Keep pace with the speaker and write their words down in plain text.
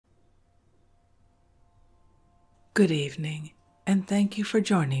Good evening, and thank you for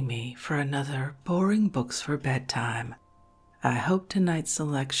joining me for another Boring Books for Bedtime. I hope tonight's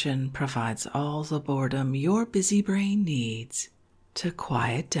selection provides all the boredom your busy brain needs to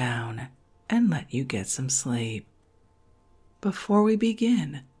quiet down and let you get some sleep. Before we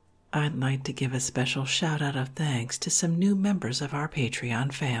begin, I'd like to give a special shout out of thanks to some new members of our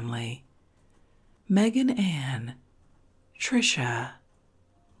Patreon family: Megan Ann, Trisha,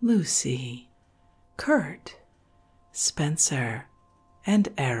 Lucy, Kurt, Spencer, and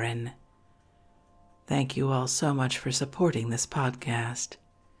Erin. Thank you all so much for supporting this podcast.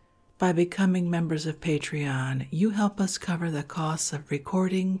 By becoming members of Patreon, you help us cover the costs of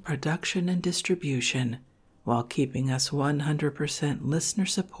recording, production, and distribution while keeping us 100%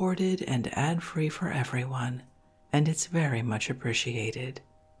 listener-supported and ad-free for everyone, and it's very much appreciated.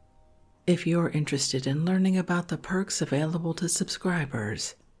 If you're interested in learning about the perks available to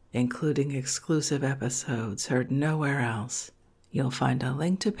subscribers, including exclusive episodes heard nowhere else, you'll find a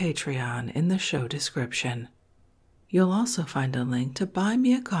link to Patreon in the show description. You'll also find a link to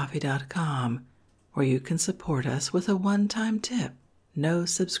buymeacoffee.com, where you can support us with a one-time tip, no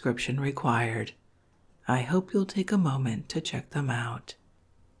subscription required. I hope you'll take a moment to check them out.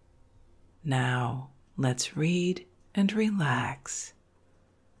 Now, let's read and relax.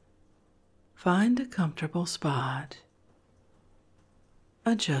 Find a comfortable spot.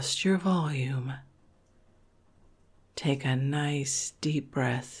 Adjust your volume. Take a nice deep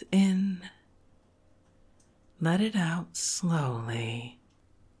breath in. Let it out slowly.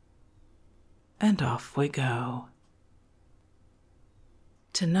 And off we go.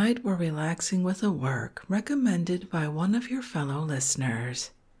 Tonight we're relaxing with a work recommended by one of your fellow listeners,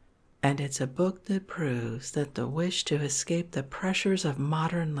 and it's a book that proves that the wish to escape the pressures of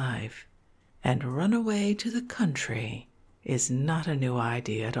modern life and run away to the country is not a new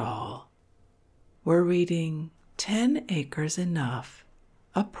idea at all. We're reading 10 Acres Enough,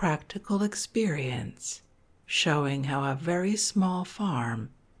 a practical experience showing how a very small farm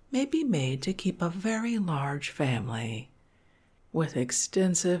may be made to keep a very large family, with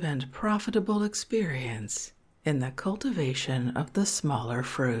extensive and profitable experience in the cultivation of the smaller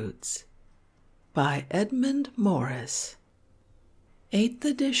fruits. By Edmund Morris. 8th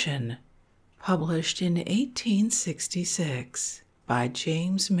edition, published in 1866 by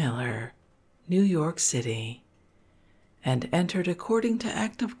James Miller, New York City, and entered according to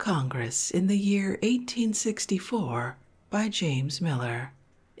Act of Congress in the year 1864 by James Miller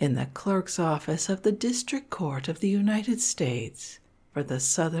in the Clerk's Office of the District Court of the United States for the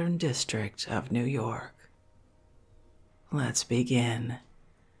Southern District of New York. Let's begin.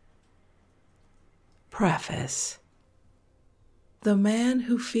 Preface. The man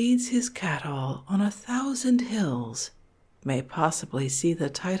who feeds his cattle on 1,000 hills may possibly see the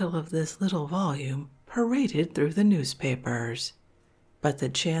title of this little volume paraded through the newspapers, but the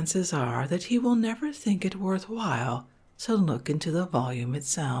chances are that he will never think it worthwhile to look into the volume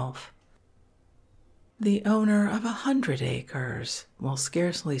itself. The owner of 100 acres will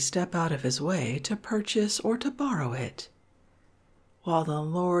scarcely step out of his way to purchase or to borrow it, while the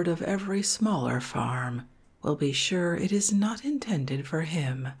lord of every smaller farm will be sure it is not intended for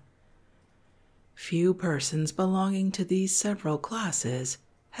him. Few persons belonging to these several classes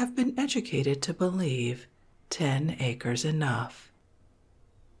have been educated to believe 10 acres enough.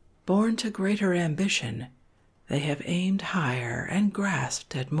 Born to greater ambition, they have aimed higher and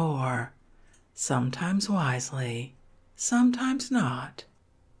grasped at more, sometimes wisely, sometimes not.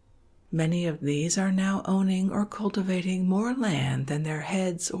 Many of these are now owning or cultivating more land than their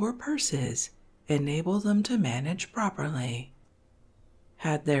heads or purses enable them to manage properly.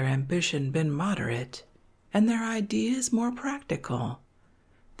 Had their ambition been moderate and their ideas more practical,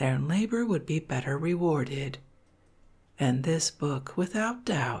 their labor would be better rewarded, and this book, without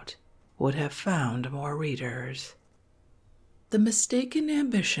doubt, would have found more readers. The mistaken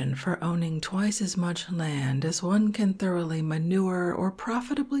ambition for owning twice as much land as one can thoroughly manure or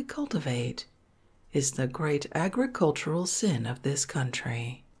profitably cultivate is the great agricultural sin of this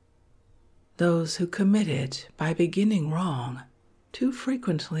country. Those who commit it by beginning wrong too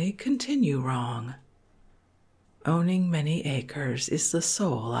frequently continue wrong. Owning many acres is the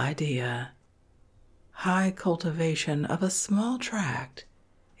sole idea. High cultivation of a small tract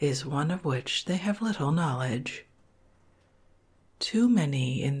is one of which they have little knowledge. Too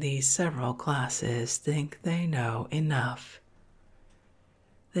many in these several classes think they know enough.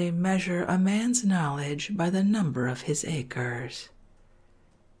 They measure a man's knowledge by the number of his acres.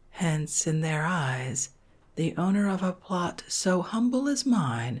 Hence, in their eyes, the owner of a plot so humble as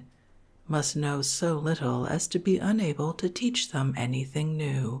mine must know so little as to be unable to teach them anything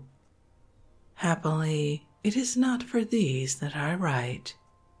new. Happily, It is not for these that I write,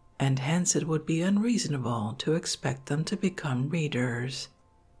 and hence it would be unreasonable to expect them to become readers.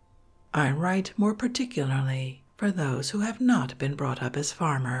 I write more particularly for those who have not been brought up as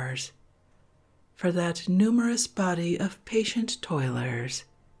farmers, for that numerous body of patient toilers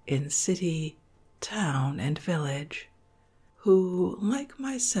in city, town, and village, who, like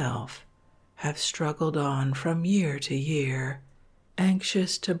myself, have struggled on from year to year,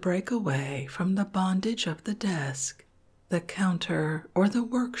 anxious to break away from the bondage of the desk, the counter, or the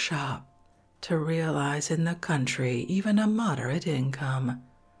workshop, to realize in the country even a moderate income,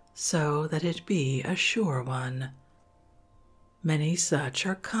 so that it be a sure one. Many such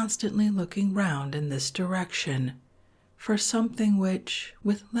are constantly looking round in this direction for something which,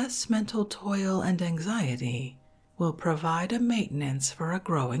 with less mental toil and anxiety, will provide a maintenance for a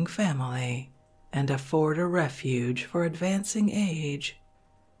growing family and afford a refuge for advancing age,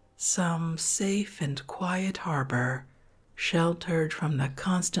 some safe and quiet harbor, sheltered from the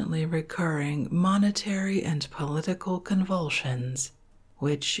constantly recurring monetary and political convulsions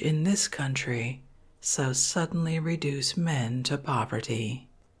which in this country so suddenly reduce men to poverty.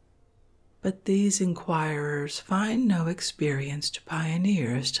 But these inquirers find no experienced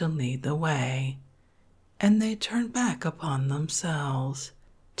pioneers to lead the way, and they turn back upon themselves,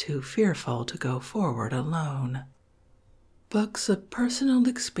 too fearful to go forward alone. Books of personal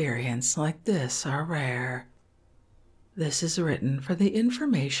experience like this are rare. This is written for the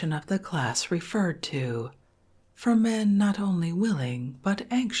information of the class referred to, for men not only willing but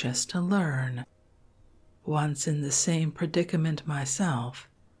anxious to learn. Once in the same predicament myself,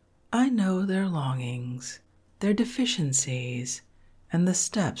 I know their longings, their deficiencies, and the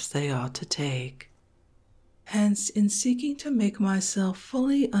steps they ought to take. Hence, in seeking to make myself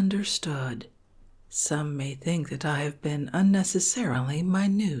fully understood, some may think that I have been unnecessarily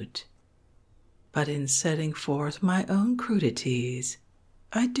minute. But in setting forth my own crudities,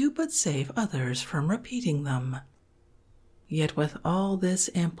 I do but save others from repeating them. Yet with all this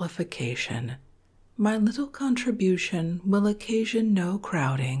amplification, my little contribution will occasion no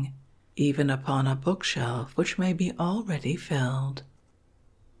crowding, even upon a bookshelf which may be already filled.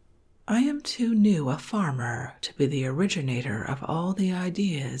 I am too new a farmer to be the originator of all the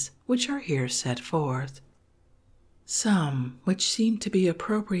ideas which are here set forth. Some, which seem to be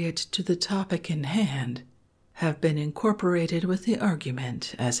appropriate to the topic in hand, have been incorporated with the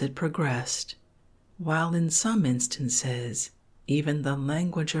argument as it progressed, while in some instances even the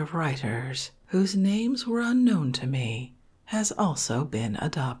language of writers whose names were unknown to me has also been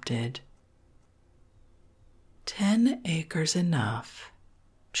adopted. 10 Acres Enough.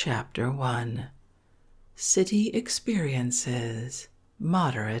 Chapter 1. City Experiences,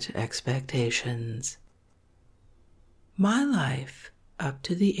 Moderate Expectations. My life, up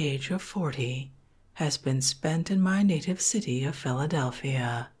to the age of 40, has been spent in my native city of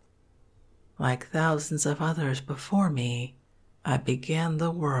Philadelphia. Like thousands of others before me, I began the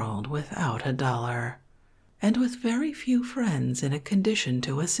world without a dollar, and with very few friends in a condition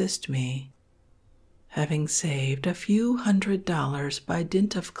to assist me. Having saved a few $100s by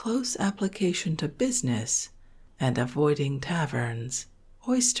dint of close application to business and avoiding taverns,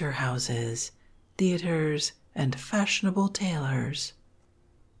 oyster houses, theaters, and fashionable tailors,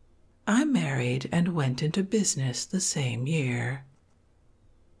 I married and went into business the same year.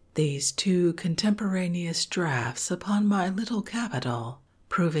 These two contemporaneous drafts upon my little capital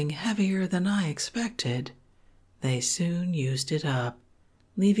proving heavier than I expected, they soon used it up,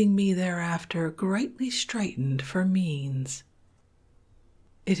 leaving me thereafter greatly straitened for means.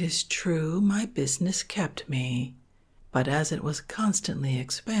 It is true my business kept me, but as it was constantly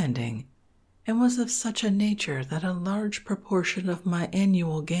expanding, and was of such a nature that a large proportion of my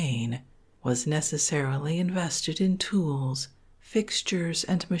annual gain was necessarily invested in tools, fixtures,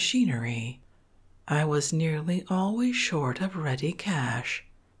 and machinery, I was nearly always short of ready cash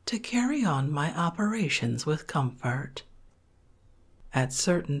to carry on my operations with comfort. At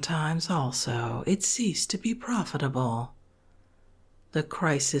certain times also it ceased to be profitable. The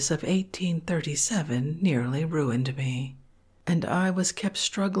crisis of 1837 nearly ruined me, and I was kept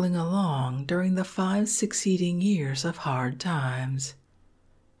struggling along during the 5 succeeding years of hard times,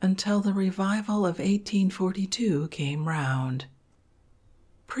 until the revival of 1842 came round.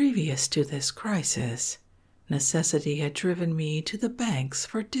 Previous to this crisis, necessity had driven me to the banks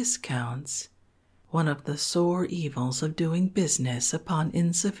for discounts, one of the sore evils of doing business upon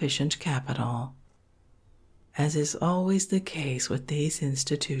insufficient capital. As is always the case with these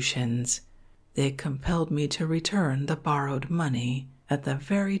institutions, they compelled me to return the borrowed money at the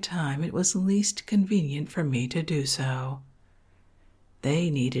very time it was least convenient for me to do so. They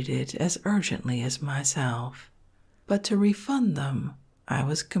needed it as urgently as myself, but to refund them, I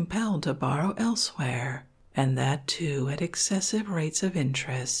was compelled to borrow elsewhere, and that too at excessive rates of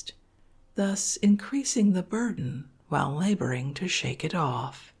interest, thus increasing the burden while laboring to shake it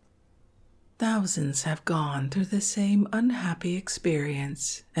off. Thousands have gone through the same unhappy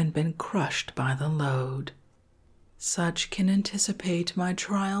experience and been crushed by the load. Such can anticipate my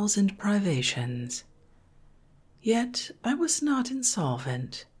trials and privations. Yet I was not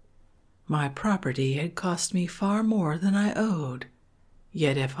insolvent. My property had cost me far more than I owed,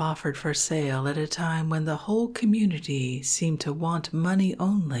 yet if offered for sale at a time when the whole community seemed to want money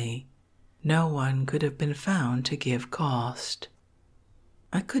only, no one could have been found to give cost.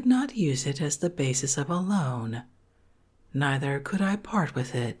 I could not use it as the basis of a loan, neither could I part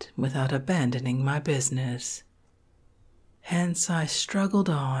with it without abandoning my business. Hence I struggled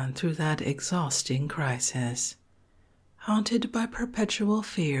on through that exhausting crisis, haunted by perpetual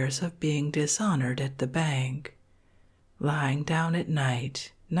fears of being dishonored at the bank, lying down at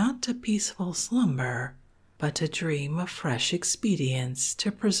night not to peaceful slumber, but to dream of fresh expedients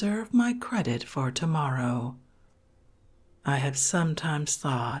to preserve my credit for tomorrow. I have sometimes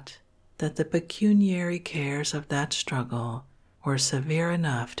thought that the pecuniary cares of that struggle were severe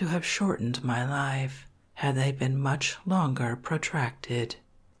enough to have shortened my life, had they been much longer protracted.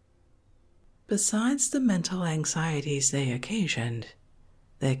 Besides the mental anxieties they occasioned,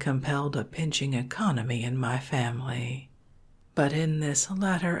 they compelled a pinching economy in my family. But in this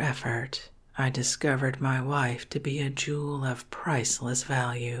latter effort, I discovered my wife to be a jewel of priceless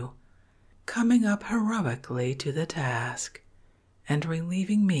value, coming up heroically to the task and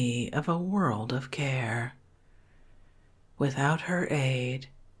relieving me of a world of care. Without her aid,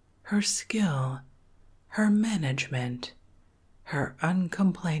 her skill, her management, her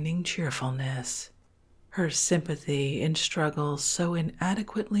uncomplaining cheerfulness, her sympathy in struggles so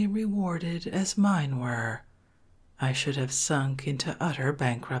inadequately rewarded as mine were, I should have sunk into utter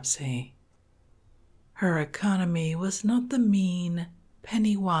bankruptcy. Her economy was not the mean,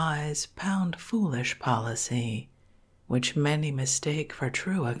 penny-wise, pound-foolish policy which many mistake for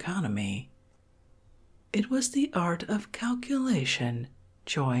true economy. It was the art of calculation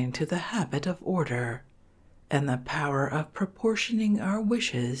joined to the habit of order, and the power of proportioning our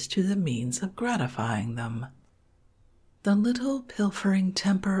wishes to the means of gratifying them. The little pilfering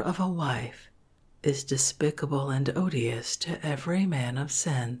temper of a wife is despicable and odious to every man of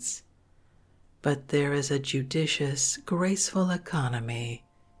sense, but there is a judicious, graceful economy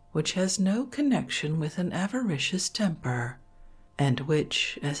which has no connection with an avaricious temper, and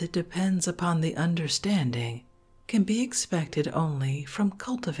which, as it depends upon the understanding, can be expected only from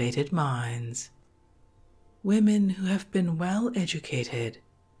cultivated minds. Women who have been well educated,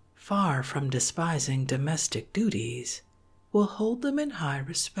 far from despising domestic duties, will hold them in high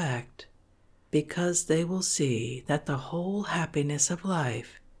respect, because they will see that the whole happiness of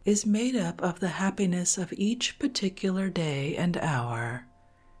life is made up of the happiness of each particular day and hour,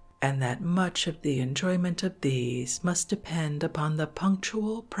 and that much of the enjoyment of these must depend upon the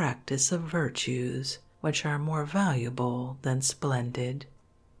punctual practice of virtues which are more valuable than splendid.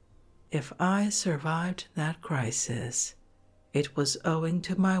 If I survived that crisis, it was owing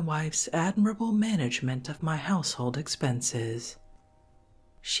to my wife's admirable management of my household expenses.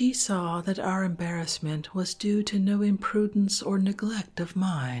 She saw that our embarrassment was due to no imprudence or neglect of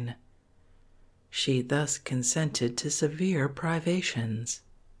mine. She thus consented to severe privations,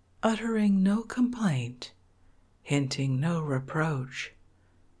 uttering no complaint, hinting no reproach,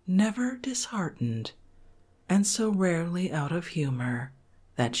 never disheartened, and so rarely out of humor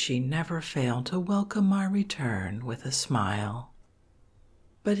that she never failed to welcome my return with a smile.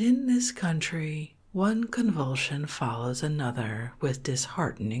 But in this country, one convulsion follows another with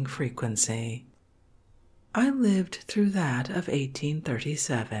disheartening frequency. I lived through that of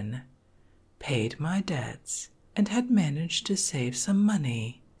 1837, paid my debts, and had managed to save some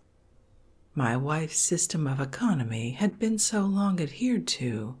money. My wife's system of economy had been so long adhered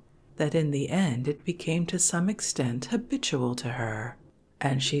to that in the end it became to some extent habitual to her,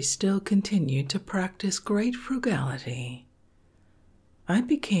 and she still continued to practice great frugality. I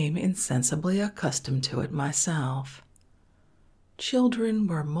became insensibly accustomed to it myself. Children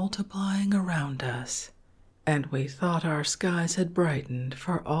were multiplying around us, and we thought our skies had brightened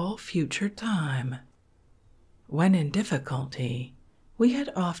for all future time. When in difficulty, we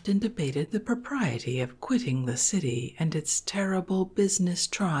had often debated the propriety of quitting the city and its terrible business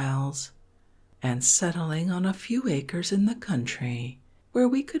trials, and settling on a few acres in the country where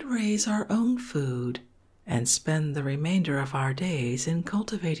we could raise our own food and spend the remainder of our days in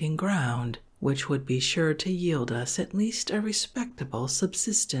cultivating ground which would be sure to yield us at least a respectable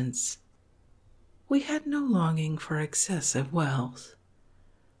subsistence. We had no longing for excessive wealth,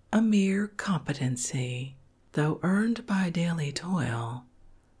 a mere competency, though earned by daily toil,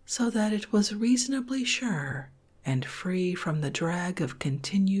 so that it was reasonably sure and free from the drag of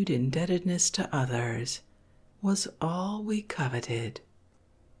continued indebtedness to others, was all we coveted.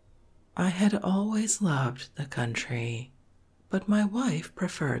 I had always loved the country, but my wife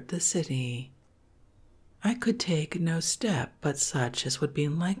preferred the city. I could take no step but such as would be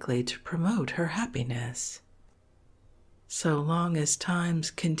likely to promote her happiness. So long as times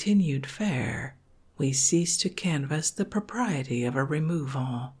continued fair, we ceased to canvass the propriety of a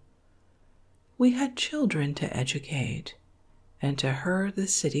removal. We had children to educate, and to her the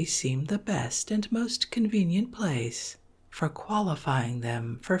city seemed the best and most convenient place for qualifying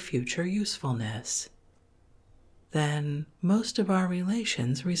them for future usefulness. Then most of our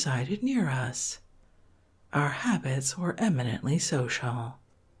relations resided near us. Our habits were eminently social.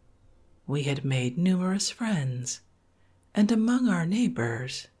 We had made numerous friends, and among our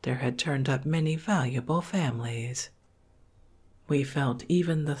neighbors there had turned up many valuable families. We felt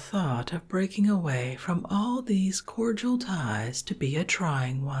even the thought of breaking away from all these cordial ties to be a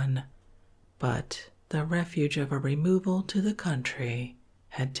trying one, but the refuge of a removal to the country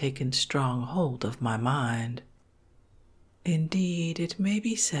had taken strong hold of my mind. Indeed, it may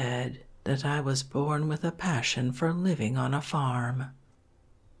be said that I was born with a passion for living on a farm.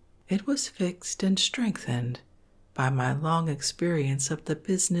 It was fixed and strengthened by my long experience of the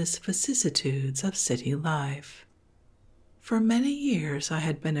business vicissitudes of city life. For many years I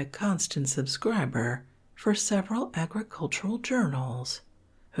had been a constant subscriber for several agricultural journals,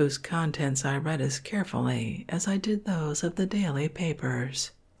 whose contents I read as carefully as I did those of the daily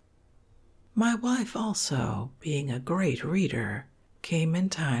papers. My wife also, being a great reader, came in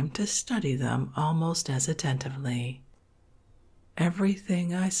time to study them almost as attentively.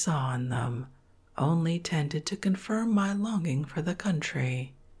 Everything I saw in them only tended to confirm my longing for the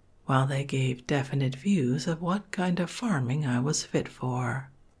country, while they gave definite views of what kind of farming I was fit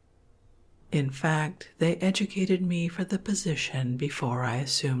for. In fact, they educated me for the position before I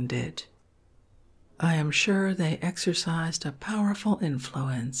assumed it. I am sure they exercised a powerful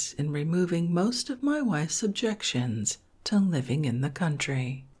influence in removing most of my wife's objections to living in the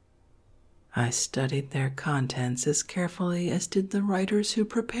country. I studied their contents as carefully as did the writers who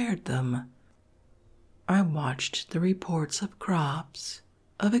prepared them. I watched the reports of crops,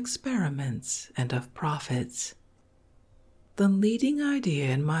 of experiments, and of profits. The leading idea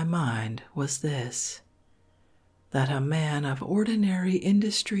in my mind was this: that a man of ordinary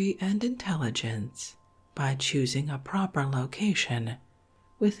industry and intelligence, by choosing a proper location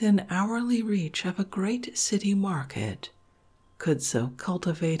within hourly reach of a great city market, could so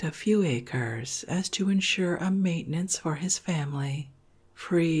cultivate a few acres as to ensure a maintenance for his family,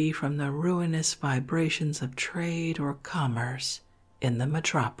 free from the ruinous vibrations of trade or commerce in the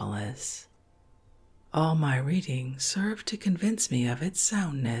metropolis. All my reading served to convince me of its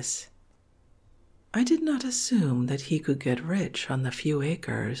soundness. I did not assume that he could get rich on the few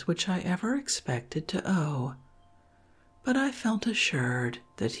acres which I ever expected to owe, but I felt assured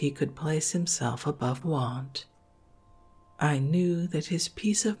that he could place himself above want. I knew that his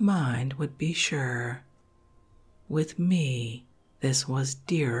peace of mind would be sure. With me, this was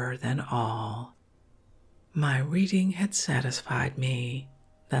dearer than all. My reading had satisfied me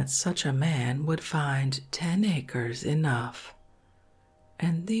that such a man would find 10 acres enough,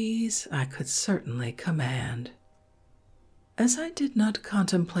 and these I could certainly command. As I did not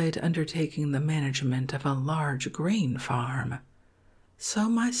contemplate undertaking the management of a large grain farm, so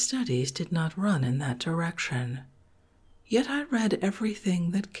my studies did not run in that direction. Yet I read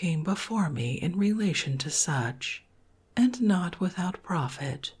everything that came before me in relation to such, and not without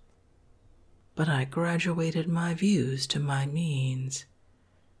profit. But I graduated my views to my means,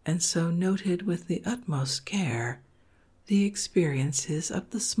 and so noted with the utmost care the experiences of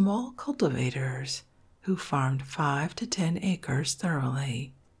the small cultivators who farmed 5 to 10 acres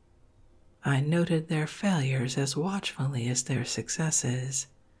thoroughly. I noted their failures as watchfully as their successes,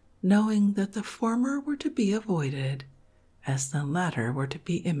 knowing that the former were to be avoided as the latter were to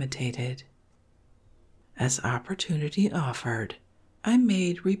be imitated. As opportunity offered, I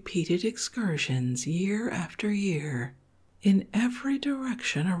made repeated excursions year after year in every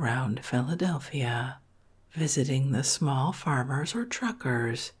direction around Philadelphia, visiting the small farmers or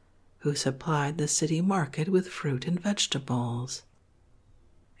truckers who supplied the city market with fruit and vegetables,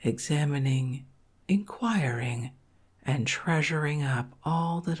 examining, inquiring, and treasuring up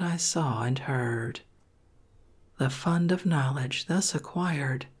all that I saw and heard. The fund of knowledge thus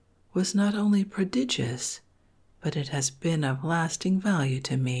acquired was not only prodigious, but it has been of lasting value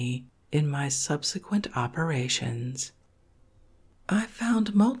to me in my subsequent operations. I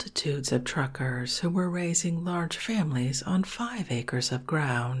found multitudes of truckers who were raising large families on 5 acres of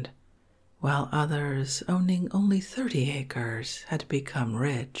ground, while others owning only 30 acres had become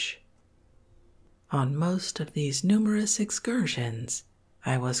rich. On most of these numerous excursions,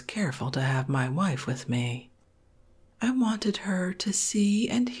 I was careful to have my wife with me. I wanted her to see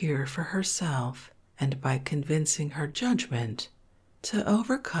and hear for herself, and by convincing her judgment, to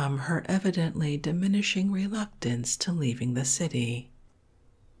overcome her evidently diminishing reluctance to leaving the city.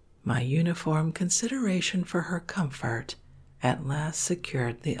 My uniform consideration for her comfort at last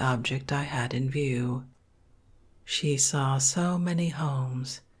secured the object I had in view. She saw so many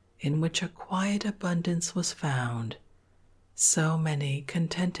homes in which a quiet abundance was found, so many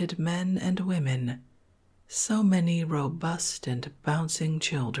contented men and women, so many robust and bouncing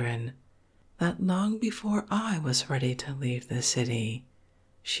children, that long before I was ready to leave the city,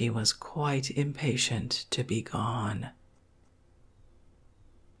 she was quite impatient to be gone.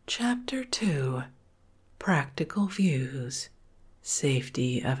 Chapter 2. Practical Views.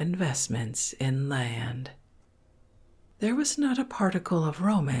 Safety of Investments in Land. There was not a particle of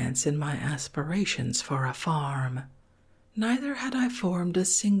romance in my aspirations for a farm. Neither had I formed a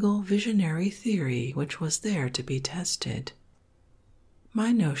single visionary theory which was there to be tested.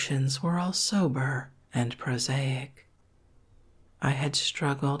 My notions were all sober and prosaic. I had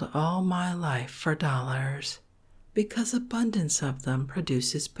struggled all my life for dollars, because abundance of them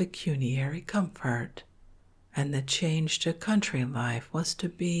produces pecuniary comfort, and the change to country life was to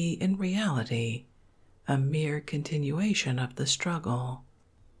be, in reality, a mere continuation of the struggle,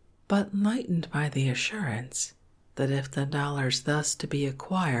 but lightened by the assurance that if the dollars thus to be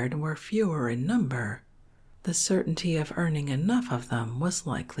acquired were fewer in number, the certainty of earning enough of them was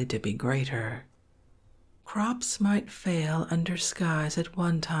likely to be greater. Crops might fail under skies at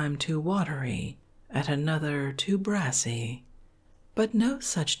one time too watery, at another too brassy, but no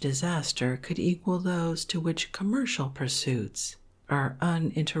such disaster could equal those to which commercial pursuits are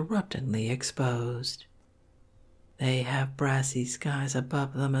uninterruptedly exposed. They have brassy skies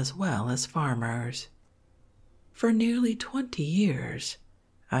above them as well as farmers. For nearly 20 years,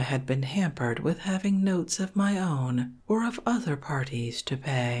 I had been hampered with having notes of my own or of other parties to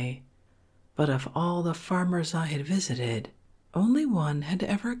pay, but of all the farmers I had visited, only one had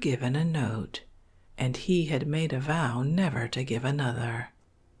ever given a note, and he had made a vow never to give another.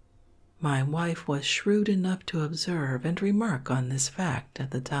 My wife was shrewd enough to observe and remark on this fact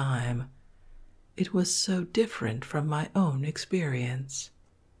at the time. It was so different from my own experience.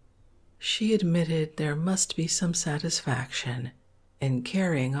 She admitted there must be some satisfaction in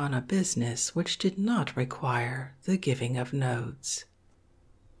carrying on a business which did not require the giving of notes.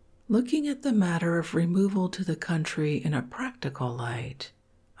 Looking at the matter of removal to the country in a practical light,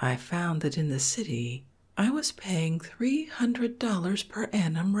 I found that in the city I was paying $300 per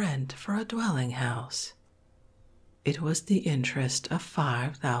annum rent for a dwelling house. It was the interest of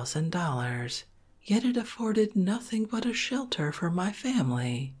 $5,000, yet it afforded nothing but a shelter for my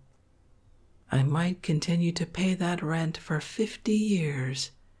family. I might continue to pay that rent for 50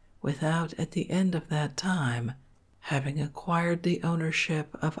 years without, at the end of that time, having acquired the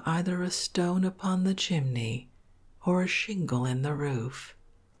ownership of either a stone upon the chimney or a shingle in the roof.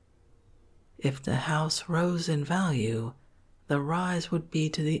 If the house rose in value, the rise would be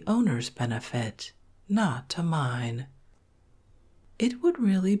to the owner's benefit, not to mine. It would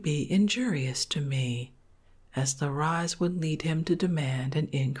really be injurious to me, as the rise would lead him to demand an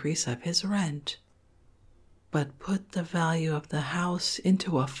increase of his rent. But put the value of the house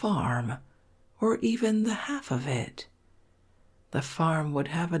into a farm, or even the half of it. The farm would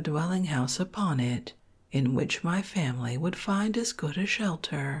have a dwelling house upon it, in which my family would find as good a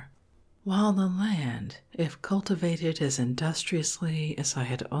shelter, while the land, if cultivated as industriously as I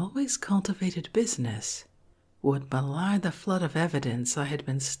had always cultivated business, would belie the flood of evidence I had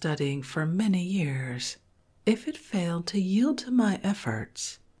been studying for many years, if it failed to yield to my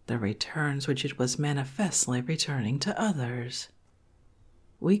efforts the returns which it was manifestly returning to others.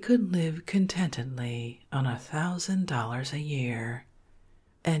 We could live contentedly on $1,000 a year,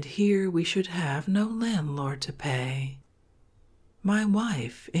 and here we should have no landlord to pay. My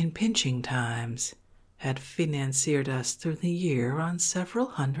wife, in pinching times, had financiered us through the year on several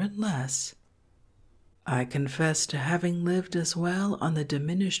hundred less. I confess to having lived as well on the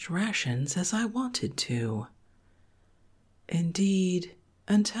diminished rations as I wanted to. Indeed,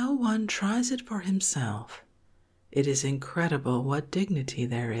 until one tries it for himself, it is incredible what dignity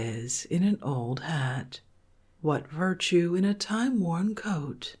there is in an old hat, what virtue in a time-worn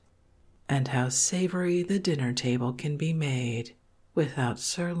coat, and how savory the dinner table can be made without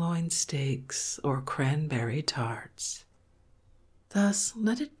sirloin steaks or cranberry tarts. Thus,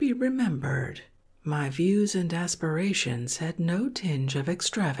 let it be remembered, my views and aspirations had no tinge of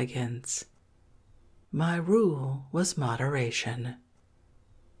extravagance. My rule was moderation.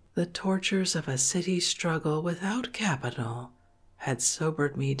 The tortures of a city struggle without capital had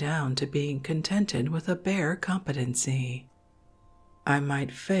sobered me down to being contented with a bare competency. I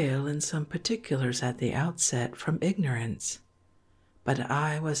might fail in some particulars at the outset from ignorance, but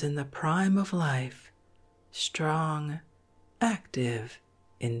I was in the prime of life, strong, active,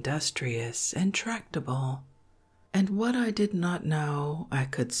 industrious, and tractable, and what I did not know I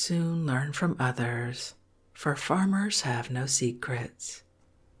could soon learn from others, for farmers have no secrets.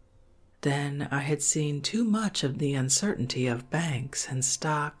 Then I had seen too much of the uncertainty of banks and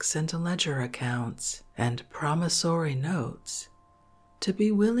stocks and ledger accounts and promissory notes to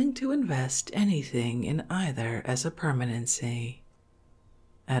be willing to invest anything in either as a permanency.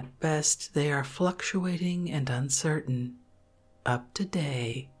 At best they are fluctuating and uncertain, up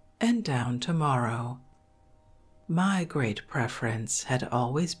today and down tomorrow. My great preference had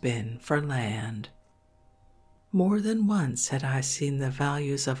always been for land. More than once had I seen the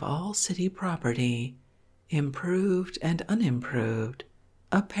values of all city property, improved and unimproved,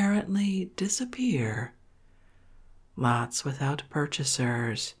 apparently disappear. Lots without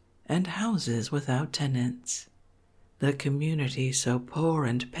purchasers and houses without tenants, the community so poor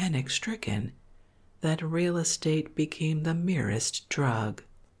and panic-stricken that real estate became the merest drug.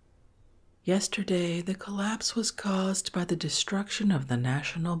 Yesterday the collapse was caused by the destruction of the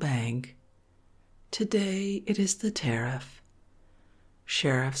National Bank. Today it is the tariff.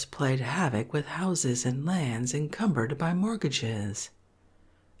 Sheriffs played havoc with houses and lands encumbered by mortgages,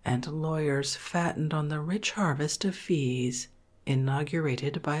 and lawyers fattened on the rich harvest of fees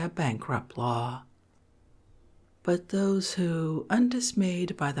inaugurated by a bankrupt law. But those who,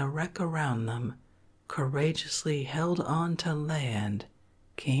 undismayed by the wreck around them, courageously held on to land,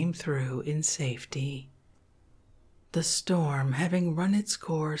 came through in safety. The storm, having run its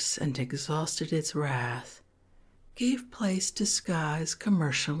course and exhausted its wrath, gave place to skies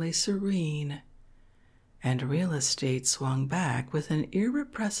commercially serene, and real estate swung back with an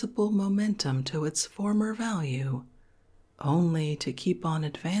irrepressible momentum to its former value, only to keep on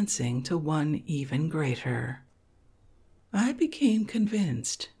advancing to one even greater. I became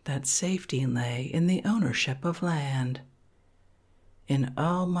convinced that safety lay in the ownership of land. In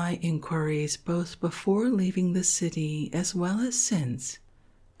all my inquiries, both before leaving the city as well as since,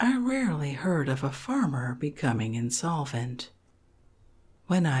 I rarely heard of a farmer becoming insolvent.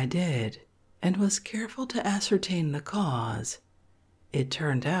 When I did, and was careful to ascertain the cause, it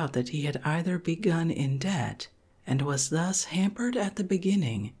turned out that he had either begun in debt and was thus hampered at the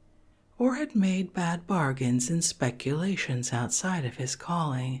beginning, or had made bad bargains in speculations outside of his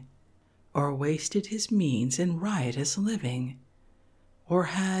calling, or wasted his means in riotous living, or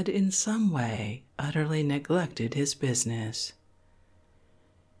had in some way utterly neglected his business.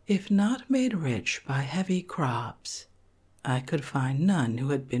 If not made rich by heavy crops, I could find none who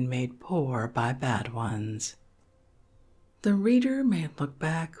had been made poor by bad ones. The reader may look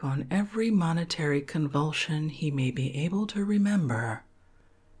back on every monetary convulsion he may be able to remember,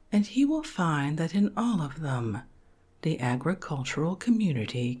 and he will find that in all of them the agricultural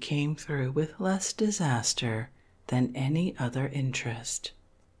community came through with less disaster than any other interest.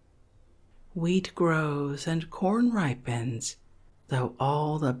 Wheat grows and corn ripens, though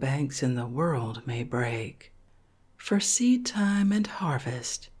all the banks in the world may break, for seed time and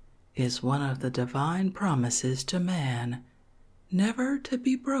harvest is one of the divine promises to man, never to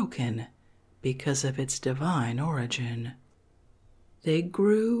be broken because of its divine origin. They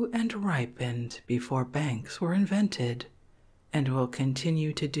grew and ripened before banks were invented, and will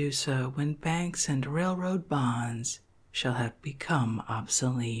continue to do so when banks and railroad bonds shall have become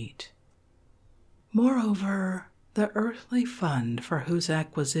obsolete. Moreover, the earthly fund for whose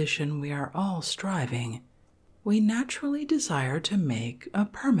acquisition we are all striving, we naturally desire to make a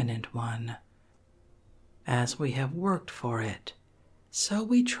permanent one. As we have worked for it, so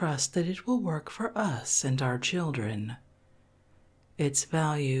we trust that it will work for us and our children. Its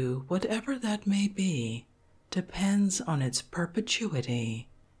value, whatever that may be, depends on its perpetuity,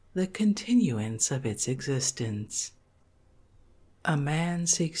 the continuance of its existence. A man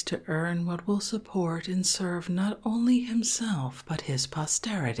seeks to earn what will support and serve not only himself but his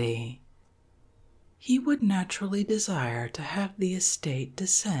posterity. He would naturally desire to have the estate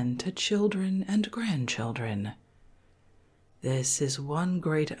descend to children and grandchildren. This is one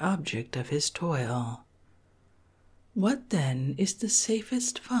great object of his toil. What then is the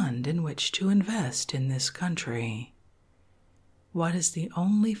safest fund in which to invest in this country? What is the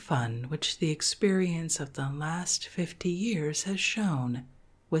only fund which the experience of the last 50 years has shown,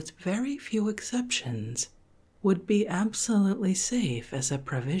 with very few exceptions, would be absolutely safe as a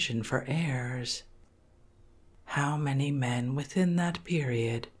provision for heirs? How many men within that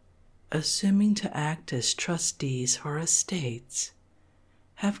period, assuming to act as trustees for estates,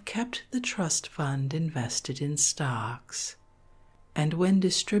 have kept the trust fund invested in stocks, and when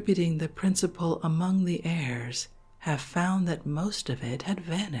distributing the principal among the heirs, have found that most of it had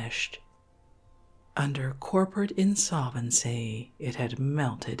vanished. Under corporate insolvency, it had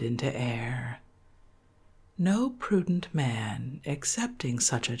melted into air. No prudent man, accepting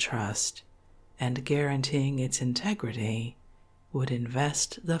such a trust and guaranteeing its integrity, would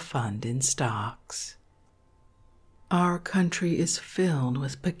invest the fund in stocks. Our country is filled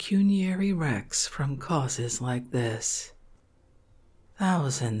with pecuniary wrecks from causes like this.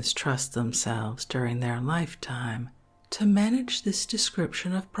 Thousands trust themselves during their lifetime to manage this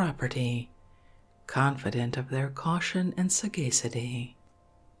description of property, confident of their caution and sagacity.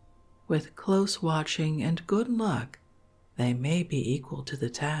 With close watching and good luck, they may be equal to the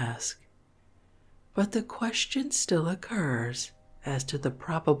task. But the question still occurs as to the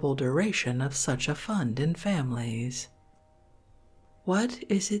probable duration of such a fund in families. What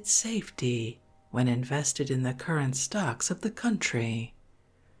is its safety when invested in the current stocks of the country?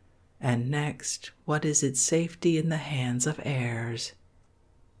 And next, what is its safety in the hands of heirs?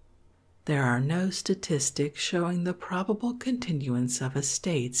 There are no statistics showing the probable continuance of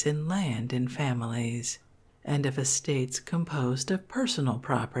estates in land in families, and of estates composed of personal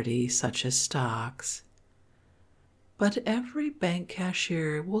property such as stocks. But every bank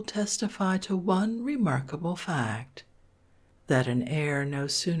cashier will testify to one remarkable fact, that an heir no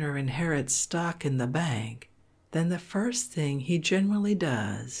sooner inherits stock in the bank than the first thing he generally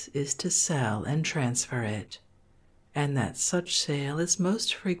does is to sell and transfer it, and that such sale is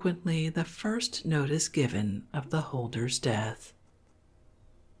most frequently the first notice given of the holder's death.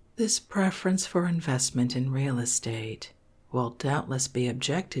 This preference for investment in real estate will doubtless be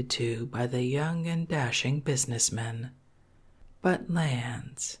objected to by the young and dashing businessman, but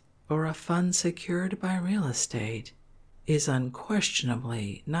lands, or a fund secured by real estate, is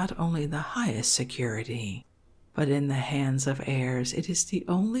unquestionably not only the highest security, but in the hands of heirs it is the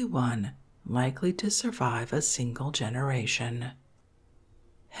only one likely to survive a single generation.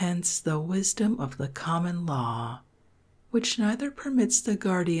 Hence the wisdom of the common law, which neither permits the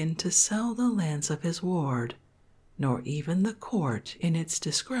guardian to sell the lands of his ward, nor even the court in its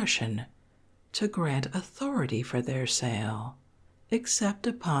discretion to grant authority for their sale, except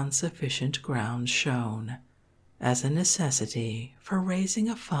upon sufficient grounds shown, as a necessity for raising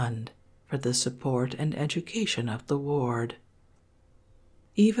a fund for the support and education of the ward.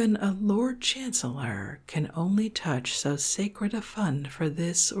 Even a Lord Chancellor can only touch so sacred a fund for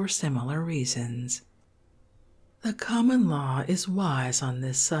this or similar reasons. The common law is wise on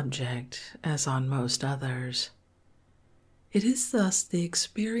this subject, as on most others. It is thus the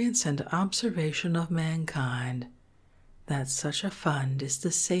experience and observation of mankind that such a fund is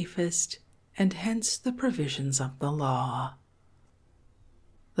the safest, and hence the provisions of the law.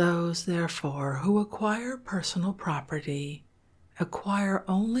 Those, therefore, who acquire personal property acquire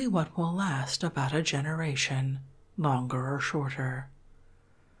only what will last about a generation, longer or shorter.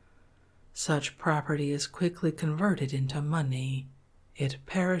 Such property is quickly converted into money. It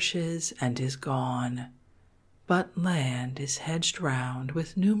perishes and is gone. But land is hedged round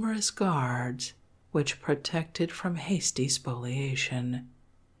with numerous guards, which protect it from hasty spoliation.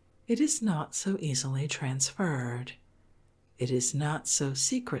 It is not so easily transferred. It is not so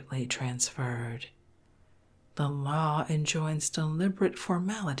secretly transferred. The law enjoins deliberate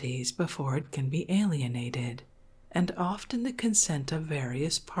formalities before it can be alienated, and often the consent of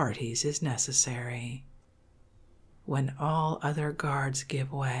various parties is necessary. When all other guards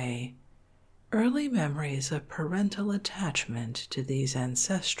give way, early memories of parental attachment to these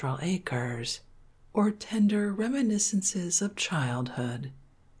ancestral acres, or tender reminiscences of childhood,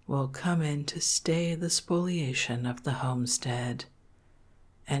 will come in to stay the spoliation of the homestead,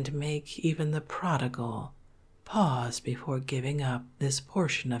 and make even the prodigal pause before giving up this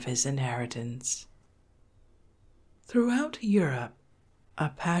portion of his inheritance. Throughout Europe, a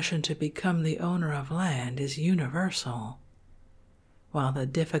passion to become the owner of land is universal, while the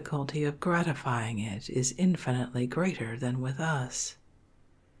difficulty of gratifying it is infinitely greater than with us.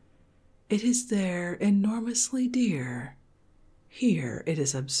 It is there enormously dear. Here it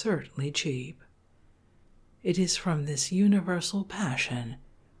is absurdly cheap. It is from this universal passion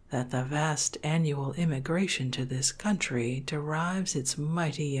that the vast annual immigration to this country derives its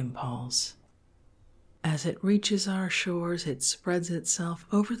mighty impulse. As it reaches our shores, it spreads itself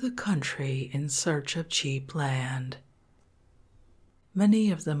over the country in search of cheap land.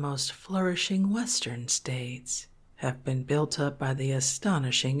 Many of the most flourishing Western states have been built up by the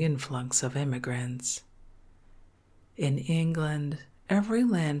astonishing influx of immigrants. In England, every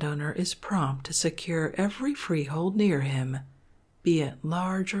landowner is prompt to secure every freehold near him, be it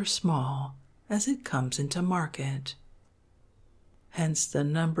large or small, as it comes into market. Hence, the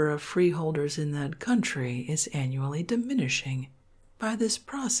number of freeholders in that country is annually diminishing by this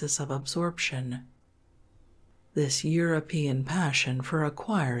process of absorption. This European passion for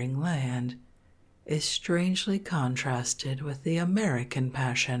acquiring land is strangely contrasted with the American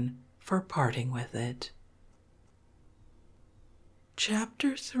passion for parting with it.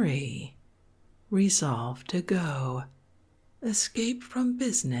 Chapter 3. Resolve to go. Escape from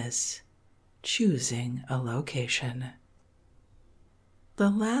business. Choosing a location. The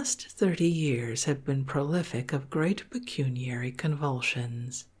last 30 years have been prolific of great pecuniary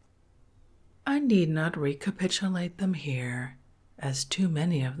convulsions. I need not recapitulate them here, as too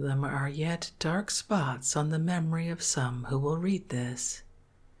many of them are yet dark spots on the memory of some who will read this.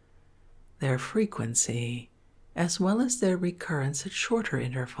 Their frequency, as well as their recurrence at shorter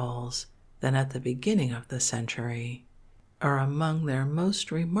intervals than at the beginning of the century, are among their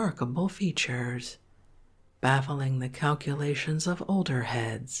most remarkable features, baffling the calculations of older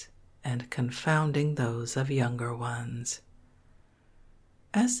heads and confounding those of younger ones.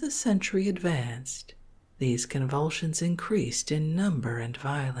 As the century advanced, these convulsions increased in number and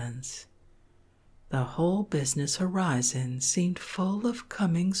violence. The whole business horizon seemed full of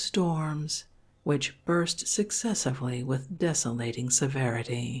coming storms, which burst successively with desolating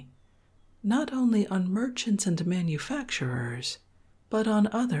severity, not only on merchants and manufacturers, but on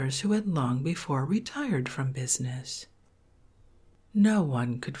others who had long before retired from business. No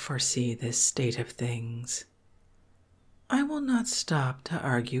one could foresee this state of things. I will not stop to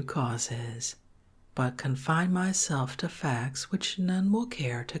argue causes, but confine myself to facts which none will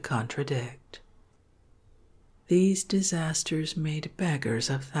care to contradict. These disasters made beggars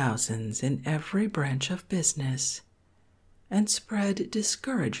of thousands in every branch of business, and spread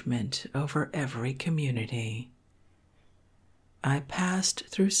discouragement over every community. I passed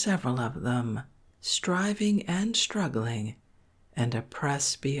through several of them, striving and struggling, and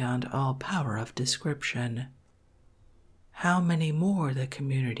oppressed beyond all power of description. How many more the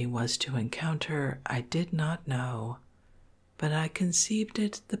community was to encounter, I did not know, but I conceived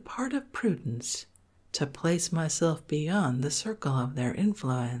it the part of prudence to place myself beyond the circle of their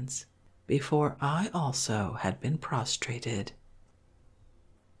influence before I also had been prostrated.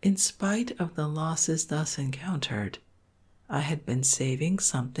 In spite of the losses thus encountered, I had been saving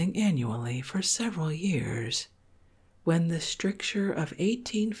something annually for several years, when the stricture of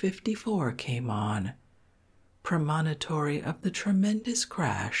 1854 came on, premonitory of the tremendous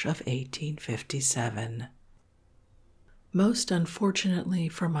crash of 1857. Most unfortunately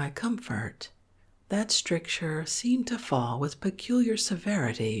for my comfort, that stricture seemed to fall with peculiar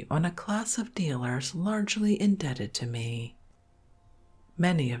severity on a class of dealers largely indebted to me.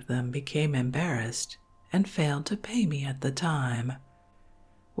 Many of them became embarrassed and failed to pay me at the time,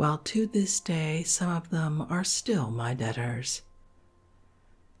 while to this day some of them are still my debtors.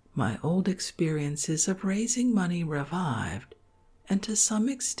 My old experiences of raising money revived, and to some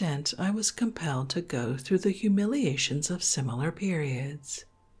extent I was compelled to go through the humiliations of similar periods.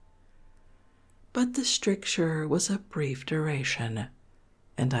 But the stricture was of brief duration,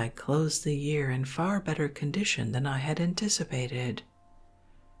 and I closed the year in far better condition than I had anticipated.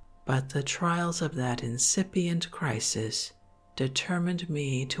 But the trials of that incipient crisis determined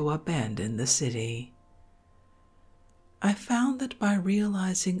me to abandon the city. I found that by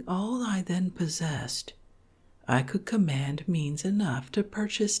realizing all I then possessed, I could command means enough to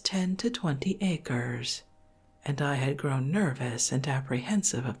purchase 10 to 20 acres, and I had grown nervous and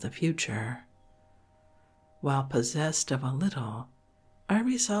apprehensive of the future. While possessed of a little, I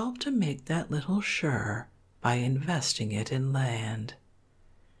resolved to make that little sure by investing it in land.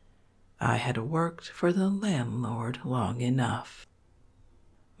 I had worked for the landlord long enough.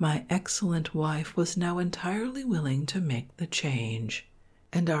 My excellent wife was now entirely willing to make the change,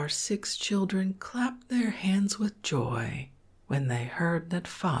 and our 6 children clapped their hands with joy when they heard that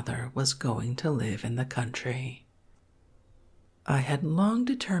father was going to live in the country. I had long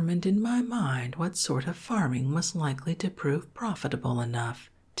determined in my mind what sort of farming was likely to prove profitable enough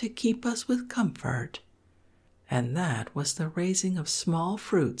to keep us with comfort, and that was the raising of small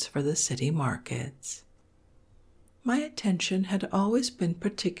fruits for the city markets. my attention had always been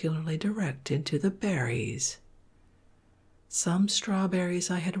particularly directed to the berries. Some strawberries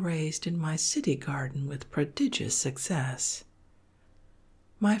I had raised in my city garden with prodigious success.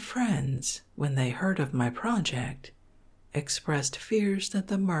 My friends, when they heard of my project, expressed fears that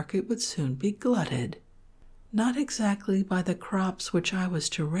the market would soon be glutted, not exactly by the crops which I was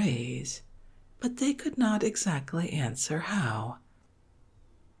to raise, but they could not exactly answer how.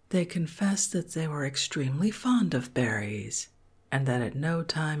 They confessed that they were extremely fond of berries, and that at no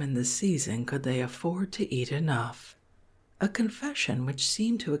time in the season could they afford to eat enough, a confession which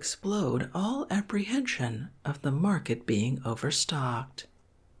seemed to explode all apprehension of the market being overstocked.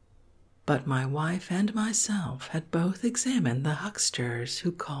 But my wife and myself had both examined the hucksters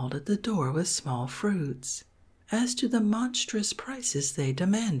who called at the door with small fruits, as to the monstrous prices they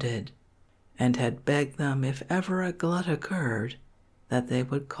demanded, and had begged them if ever a glut occurred, that they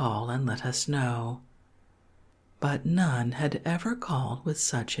would call and let us know. But none had ever called with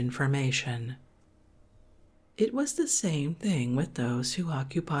such information. It was the same thing with those who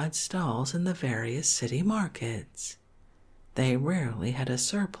occupied stalls in the various city markets. They rarely had a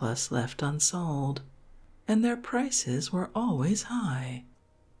surplus left unsold, and their prices were always high.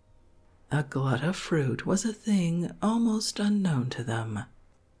 A glut of fruit was a thing almost unknown to them.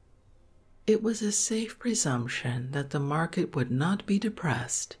 It was a safe presumption that the market would not be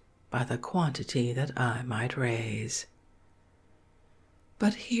depressed by the quantity that I might raise.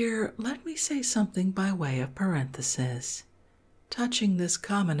 But here let me say something by way of parenthesis, touching this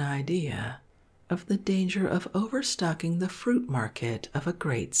common idea of the danger of overstocking the fruit market of a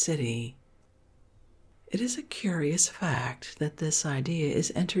great city. It is a curious fact that this idea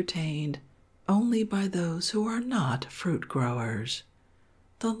is entertained only by those who are not fruit growers.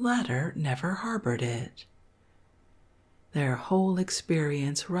 The latter never harbored it. Their whole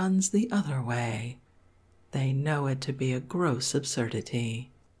experience runs the other way. They know it to be a gross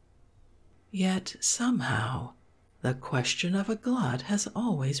absurdity. Yet somehow the question of a glut has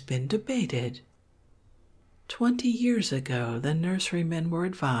always been debated. 20 years ago the nurserymen were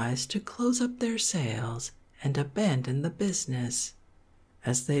advised to close up their sales and abandon the business,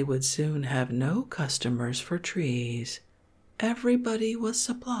 as they would soon have no customers for trees. Everybody was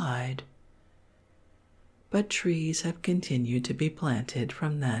supplied. But trees have continued to be planted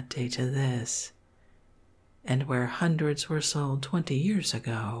from that day to this, and where hundreds were sold 20 years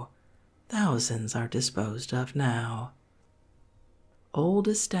ago, thousands are disposed of now. Old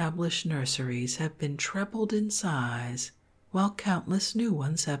established nurseries have been trebled in size, while countless new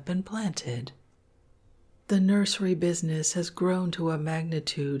ones have been planted. The nursery business has grown to a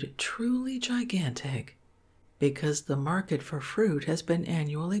magnitude truly gigantic, because the market for fruit has been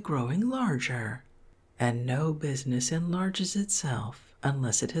annually growing larger, and no business enlarges itself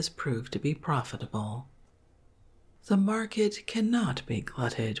unless it has proved to be profitable. The market cannot be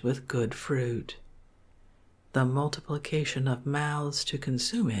glutted with good fruit. The multiplication of mouths to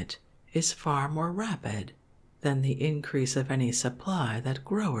consume it is far more rapid than the increase of any supply that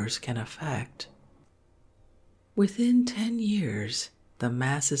growers can effect. Within 10 years, the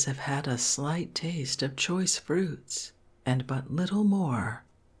masses have had a slight taste of choice fruits, and but little more.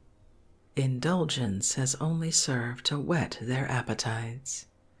 Indulgence has only served to whet their appetites.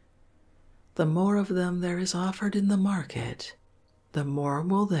 The more of them there is offered in the market, the more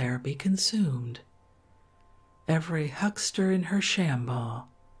will there be consumed. Every huckster in her shamble,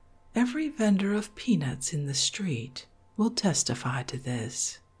 every vendor of peanuts in the street will testify to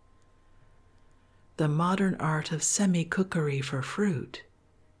this. The modern art of semi-cookery for fruit,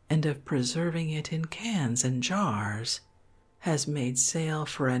 and of preserving it in cans and jars, has made sale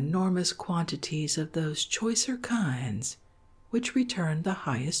for enormous quantities of those choicer kinds which return the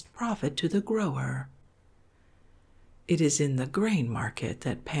highest profit to the grower. It is in the grain market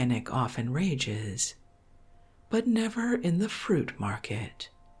that panic often rages, but never in the fruit market.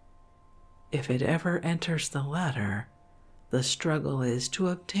 If it ever enters the latter, the struggle is to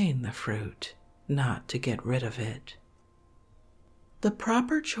obtain the fruit, not to get rid of it. The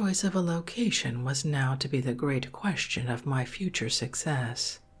proper choice of a location was now to be the great question of my future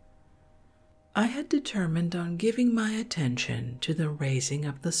success. I had determined on giving my attention to the raising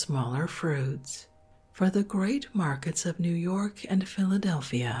of the smaller fruits for the great markets of New York and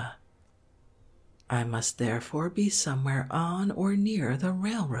Philadelphia. I must therefore be somewhere on or near the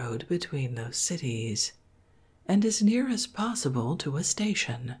railroad between those cities, and as near as possible to a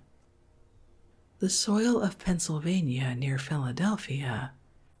station. The soil of Pennsylvania near Philadelphia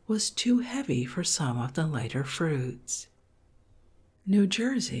was too heavy for some of the lighter fruits. New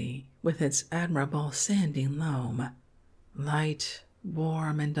Jersey, with its admirable sandy loam, light,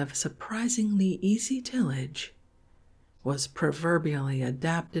 warm, and of surprisingly easy tillage, was proverbially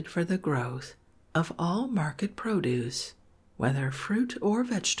adapted for the growth of all market produce, whether fruit or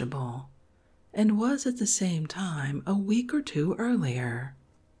vegetable, and was at the same time a week or two earlier.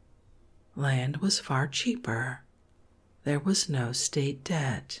 Land was far cheaper. There was no state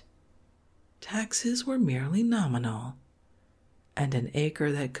debt. Taxes were merely nominal, and an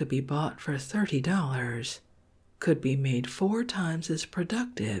acre that could be bought for $30 could be made 4 times as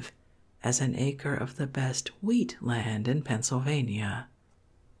productive as an acre of the best wheat land in Pennsylvania.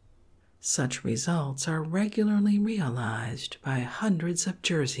 Such results are regularly realized by hundreds of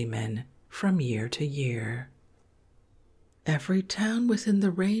Jerseymen from year to year. Every town within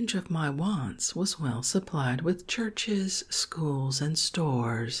the range of my wants was well supplied with churches, schools, and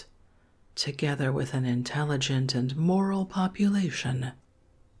stores, together with an intelligent and moral population.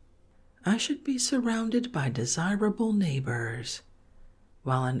 I should be surrounded by desirable neighbors,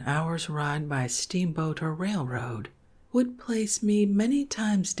 while an hour's ride by steamboat or railroad would place me many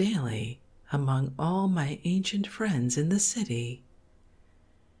times daily among all my ancient friends in the city.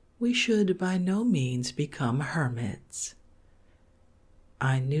 We should by no means become hermits.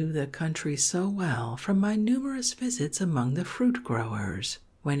 I knew the country so well from my numerous visits among the fruit growers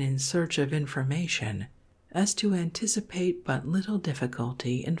when in search of information as to anticipate but little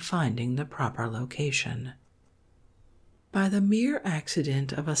difficulty in finding the proper location. By the mere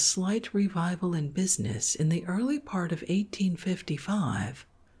accident of a slight revival in business in the early part of 1855,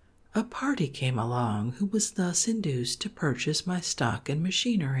 a party came along who was thus induced to purchase my stock and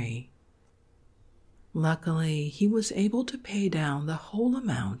machinery. Luckily, he was able to pay down the whole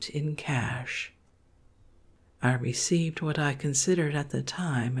amount in cash. I received what I considered at the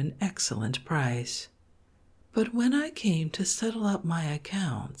time an excellent price, but when I came to settle up my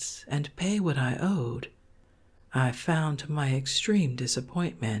accounts and pay what I owed, I found to my extreme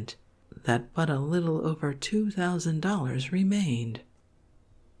disappointment that but a little over $2,000 remained.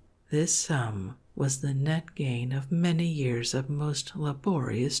 This sum was the net gain of many years of most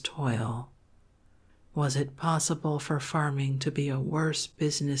laborious toil. Was it possible for farming to be a worse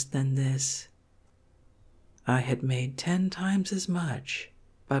business than this? I had made 10 times as much,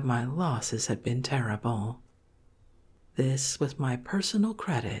 but my losses had been terrible. This, with my personal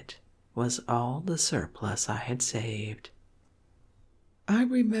credit, was all the surplus I had saved. I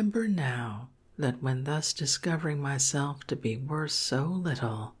remember now that when thus discovering myself to be worth so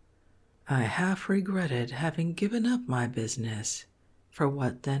little, I half regretted having given up my business for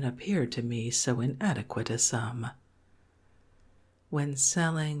what then appeared to me so inadequate a sum. When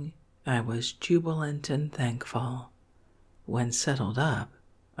selling, I was jubilant and thankful. When settled up,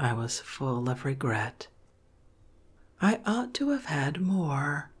 I was full of regret. I ought to have had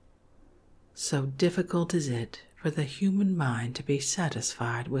more. So difficult is it for the human mind to be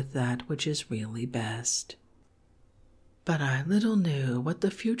satisfied with that which is really best. But I little knew what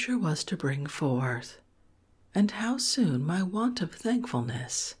the future was to bring forth, and how soon my want of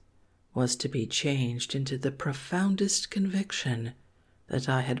thankfulness was to be changed into the profoundest conviction that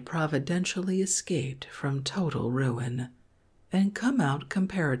I had providentially escaped from total ruin and come out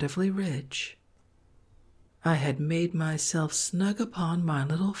comparatively rich. I had made myself snug upon my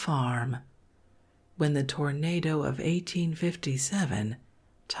little farm when the tornado of 1857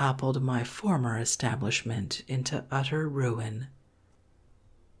 toppled my former establishment into utter ruin.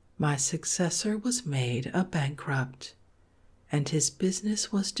 My successor was made a bankrupt, and his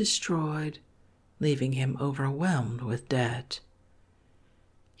business was destroyed, leaving him overwhelmed with debt.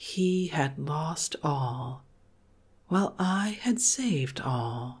 He had lost all, while I had saved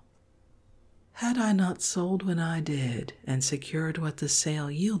all. Had I not sold when I did and secured what the sale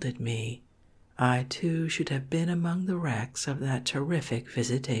yielded me, I too should have been among the wrecks of that terrific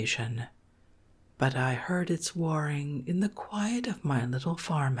visitation. But I heard its warring in the quiet of my little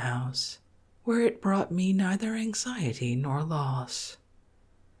farmhouse, where it brought me neither anxiety nor loss.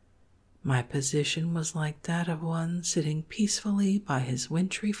 My position was like that of one sitting peacefully by his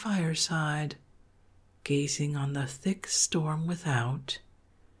wintry fireside, gazing on the thick storm without,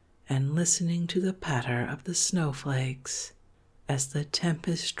 and listening to the patter of the snowflakes as the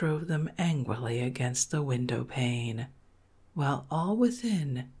tempest drove them angrily against the window pane, while all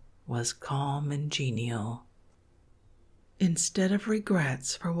within was calm and genial. Instead of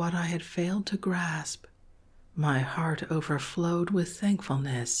regrets for what I had failed to grasp, my heart overflowed with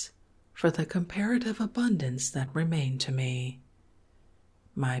thankfulness for the comparative abundance that remained to me.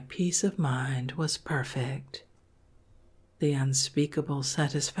 My peace of mind was perfect. The unspeakable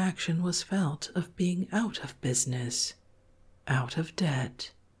satisfaction was felt of being out of business, out of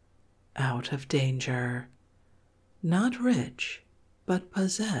debt, out of danger, not rich, but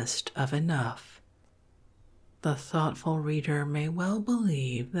possessed of enough. the thoughtful reader may well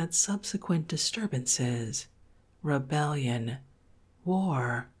believe that subsequent disturbances, rebellion,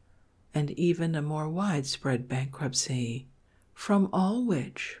 war, and even a more widespread bankruptcy, from all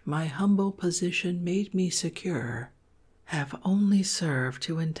which my humble position made me secure, have only served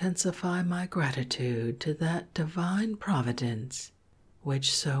to intensify my gratitude to that divine providence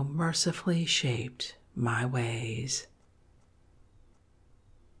which so mercifully shaped my ways.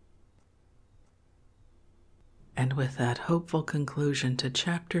 And with that hopeful conclusion to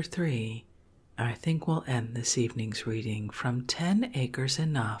Chapter 3, I think we'll end this evening's reading from 10 Acres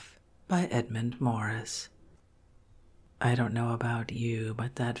Enough by Edmund Morris. I don't know about you,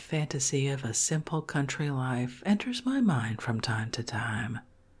 but that fantasy of a simple country life enters my mind from time to time,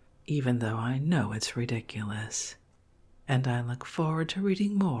 even though I know it's ridiculous. And I look forward to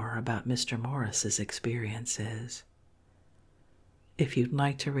reading more about Mr. Morris's experiences. If you'd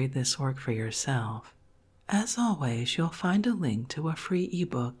like to read this work for yourself, as always, you'll find a link to a free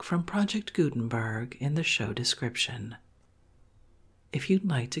ebook from Project Gutenberg in the show description. If you'd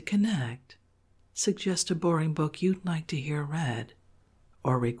like to connect, suggest a boring book you'd like to hear read,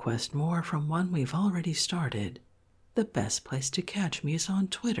 or request more from one we've already started, the best place to catch me is on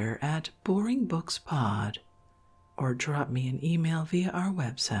Twitter at BoringBooksPod, or drop me an email via our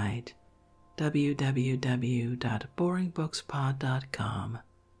website, www.boringbookspod.com.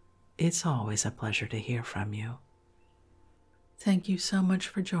 It's always a pleasure to hear from you. Thank you so much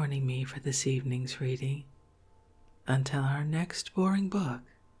for joining me for this evening's reading. Until our next boring book,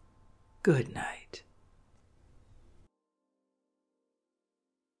 good night.